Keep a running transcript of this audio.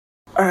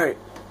Alright,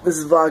 this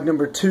is vlog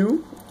number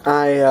 2.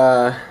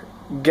 I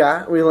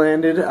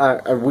landed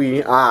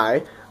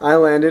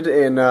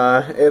in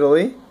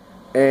Italy,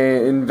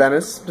 in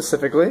Venice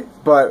specifically,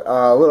 but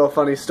a little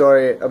funny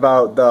story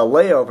about the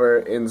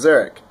layover in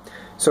Zurich.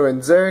 So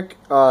in Zurich,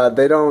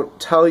 they don't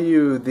tell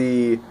you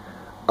the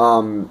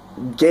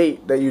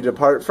gate that you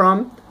depart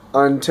from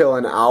until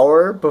an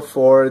hour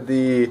before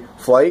the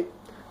flight.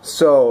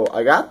 So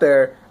I got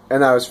there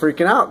and I was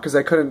freaking out because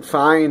I couldn't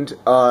find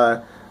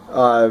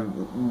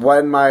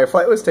when my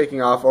flight was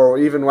taking off or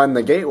even when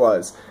the gate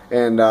was.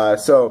 And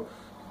so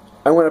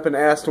I went up and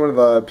asked one of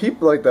the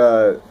people, like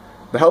the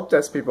help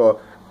desk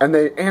people, and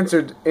they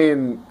answered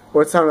in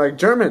what sounded like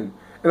German.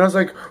 And I was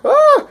like,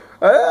 I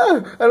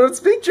don't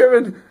speak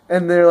German.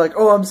 And they're like,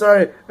 oh, I'm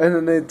sorry. And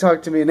then they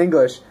talked to me in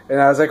English. And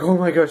I was like, oh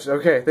my gosh,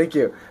 okay, thank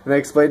you. And they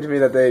explained to me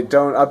that they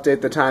don't update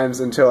the times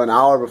until an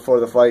hour before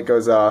the flight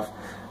goes off.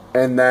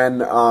 And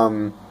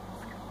then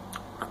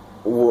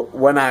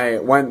when I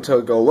went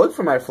to go look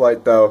for my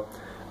flight, though,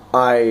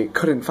 I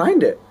couldn't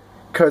find it.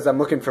 Because I'm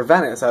looking for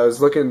Venice. I was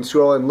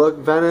scrolling, look,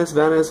 Venice,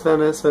 Venice,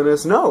 Venice,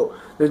 Venice. No,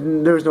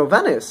 there was no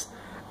Venice.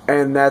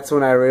 And that's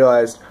when I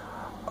realized,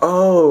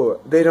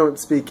 oh, they don't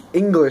speak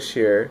English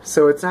here,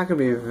 so it's not going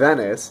to be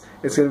Venice,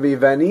 it's going to be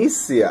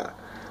Venezia.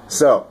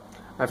 So,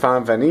 I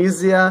found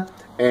Venezia,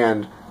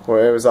 and well,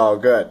 it was all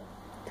good.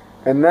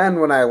 And then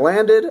when I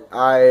landed,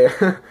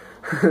 it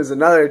was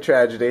another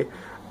tragedy.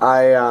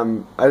 I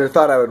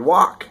thought I would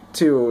walk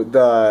to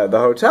the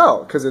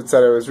hotel, because it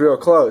said it was real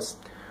close,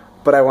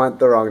 but I went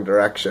the wrong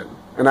direction.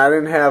 And I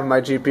didn't have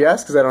my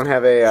GPS, because I don't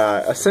have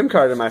a SIM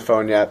card in my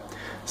phone yet.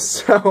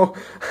 So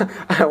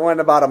I went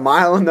about a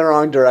mile in the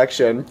wrong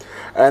direction,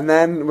 and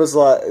then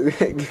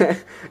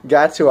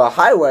got to a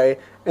highway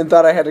and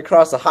thought I had to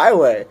cross a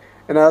highway.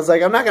 And I was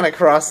like, I'm not going to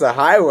cross the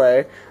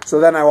highway. So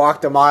then I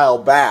walked a mile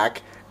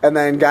back and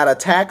then got a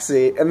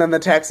taxi, and then the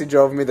taxi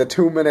drove me the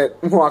 2-minute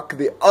walk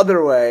the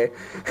other way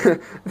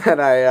that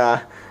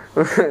I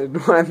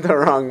went the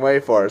wrong way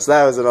for. So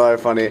that was another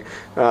funny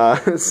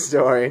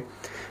story.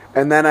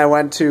 And then I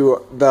went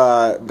to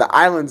the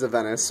islands of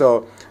Venice.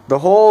 So the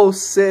whole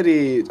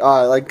city,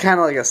 like kind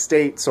of like a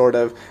state sort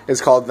of,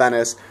 is called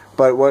Venice.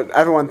 But what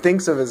everyone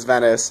thinks of as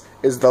Venice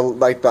is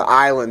the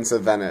islands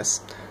of Venice.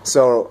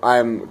 So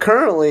I'm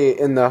currently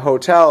in the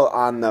hotel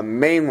on the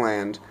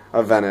mainland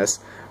of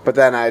Venice. But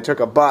then I took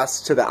a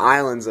bus to the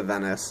islands of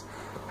Venice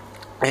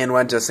and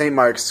went to St.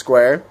 Mark's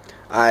Square.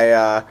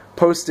 I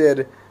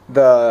posted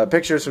the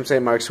pictures from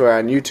St. Mark's Square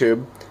on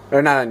YouTube,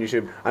 or not on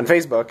YouTube, on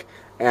Facebook.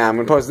 And I'm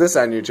going to post this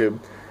on YouTube.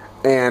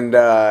 And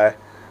so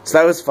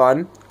that was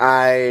fun.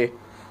 I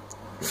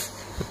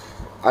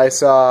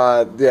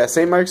saw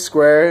St. Mark's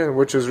Square,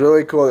 which was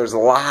really cool. There's a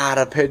lot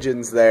of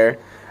pigeons there.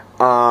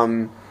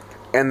 And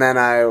then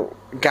I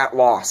got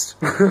lost.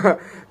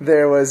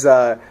 There was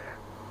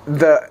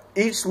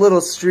each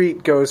little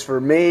street goes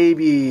for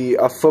maybe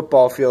a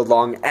football field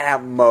long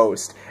at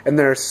most. And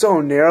they're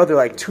so narrow. They're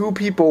like 2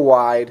 people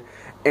wide.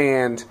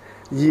 And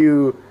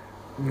you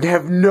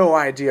have no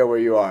idea where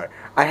you are.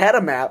 I had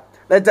a map.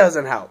 That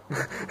doesn't help.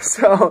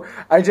 So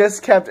I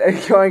just kept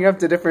going up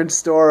to different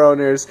store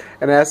owners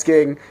and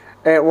asking,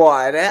 well,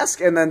 I'd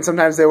ask, and then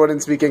sometimes they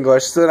wouldn't speak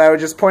English, so then I would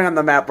just point on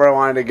the map where I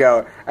wanted to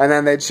go, and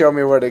then they'd show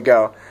me where to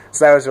go.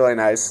 So that was really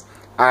nice.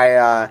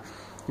 I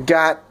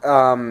got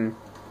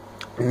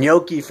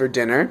gnocchi for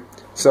dinner.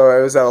 So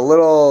it was a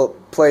little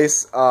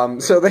place,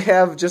 so they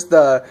have just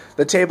the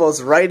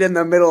tables right in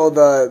the middle of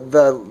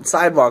the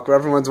sidewalk where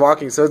everyone's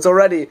walking, so it's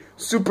already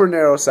super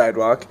narrow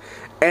sidewalk,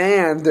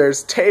 and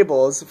there's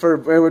tables for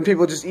when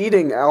people just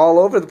eating all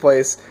over the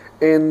place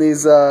in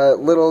these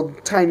little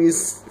tiny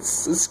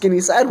skinny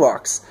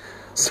sidewalks.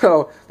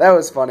 So that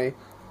was funny.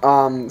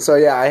 So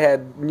yeah, I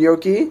had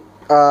gnocchi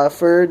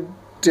for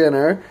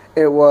dinner.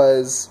 It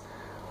was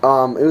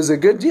a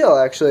good deal,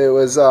 actually. It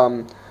was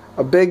a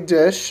big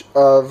dish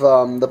of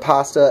the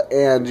pasta,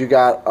 and you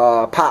got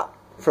pop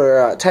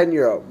for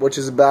 €10, which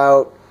is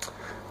about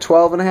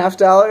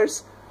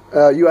 $12.50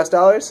 US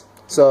dollars.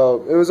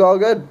 So it was all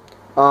good.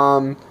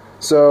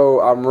 So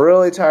I'm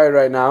really tired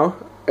right now.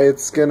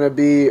 It's gonna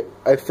be,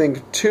 I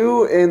think,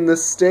 2 in the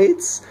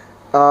States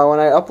when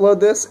I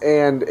upload this,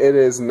 and it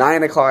is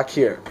 9 o'clock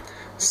here.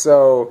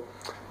 So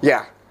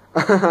yeah,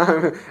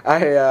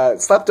 I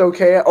slept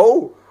okay.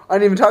 Oh, I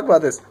didn't even talk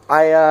about this.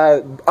 I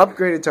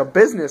upgraded to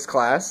business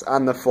class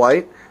on the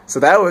flight, so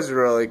that was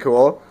really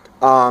cool.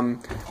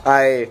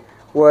 I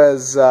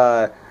was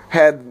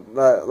had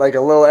like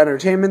a little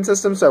entertainment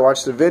system, so I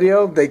watched a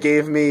video. They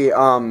gave me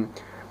a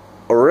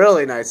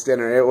really nice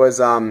dinner. It was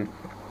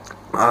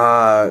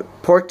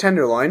pork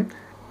tenderloin,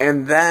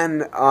 and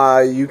then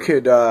you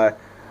could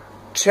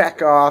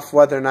check off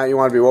whether or not you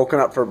want to be woken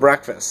up for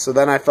breakfast. So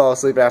then I fell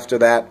asleep after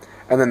that,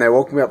 and then they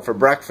woke me up for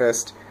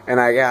breakfast, and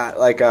I got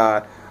like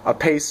a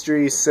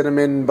pastry,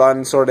 cinnamon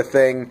bun sort of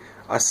thing,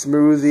 a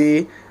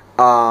smoothie,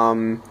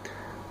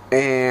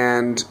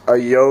 and a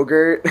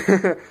yogurt,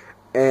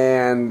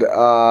 and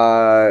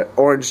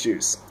orange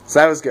juice. So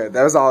that was good.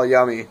 That was all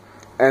yummy.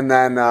 And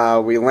then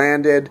we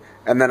landed,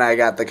 and then I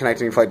got the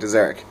connecting flight to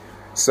Zurich.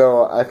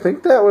 So I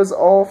think that was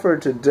all for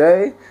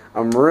today.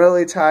 I'm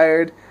really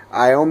tired.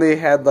 I only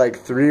had like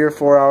 3 or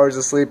 4 hours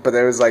of sleep, but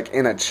it was like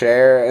in a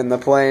chair in the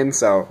plane,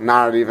 so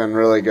not even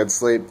really good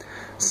sleep.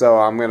 So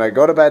I'm going to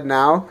go to bed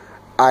now.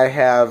 I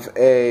have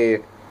a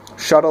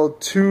shuttle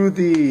to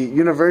the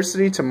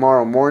university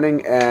tomorrow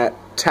morning at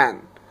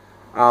 10.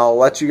 I'll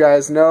let you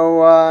guys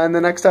know in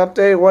the next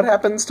update what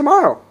happens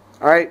tomorrow.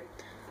 Alright,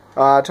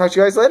 talk to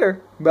you guys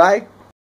later. Bye.